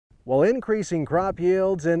While increasing crop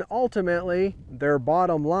yields and ultimately their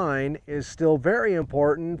bottom line is still very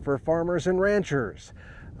important for farmers and ranchers,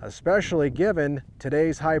 especially given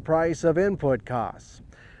today's high price of input costs.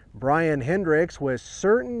 Brian Hendricks with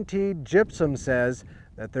CertainTeed Gypsum says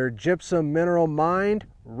that their gypsum mineral mined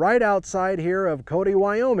right outside here of Cody,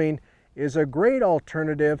 Wyoming is a great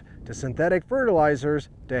alternative to synthetic fertilizers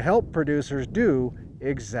to help producers do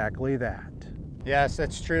exactly that. Yes,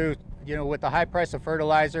 that's true. You know, with the high price of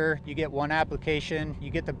fertilizer, you get one application, you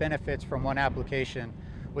get the benefits from one application.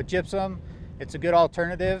 With gypsum, it's a good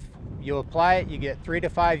alternative. You apply it, you get 3 to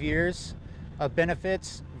 5 years of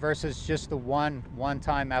benefits versus just the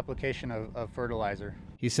one-time application of fertilizer.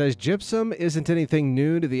 He says gypsum isn't anything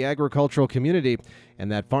new to the agricultural community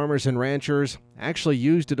and that farmers and ranchers actually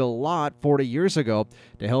used it a lot 40 years ago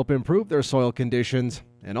to help improve their soil conditions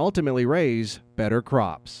and ultimately raise better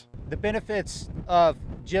crops. The benefits of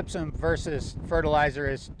gypsum versus fertilizer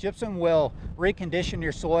is gypsum will recondition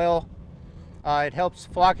your soil. It helps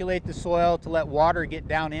flocculate the soil to let water get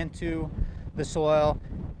down into the soil.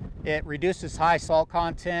 It reduces high salt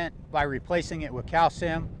content by replacing it with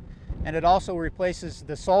calcium. And it also replaces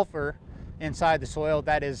the sulfur inside the soil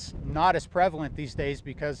that is not as prevalent these days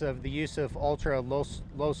because of the use of ultra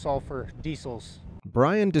low sulfur diesels.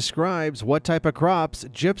 Brian describes what type of crops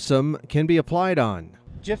gypsum can be applied on.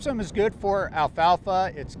 Gypsum is good for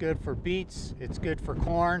alfalfa, it's good for beets, it's good for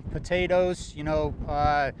corn, potatoes. You know,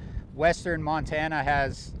 western Montana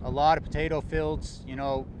has a lot of potato fields, you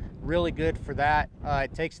know, really good for that.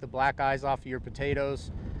 It takes the black eyes off of your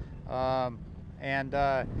potatoes.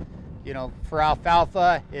 You know, for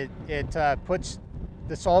alfalfa, it puts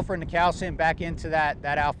the sulfur and the calcium back into that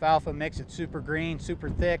alfalfa, makes it super green,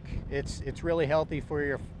 super thick. It's really healthy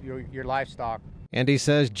for your livestock. And he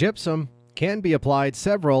says gypsum can be applied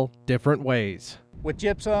several different ways. With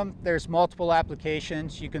gypsum, there's multiple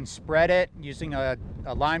applications. You can spread it using a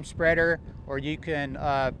lime spreader, or you can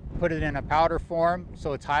put it in a powder form,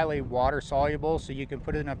 so it's highly water soluble, so you can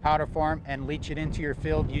put it in a powder form and leach it into your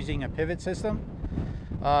field using a pivot system.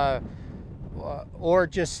 Or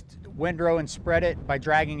just windrow and spread it by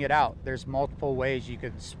dragging it out. There's multiple ways you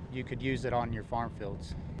could use it on your farm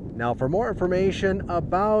fields. Now, for more information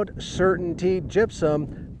about CertainTeed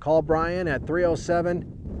Gypsum, call Brian at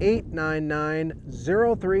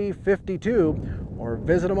 307-899-0352 or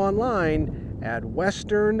visit him online at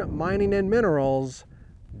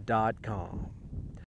westernminingandminerals.com.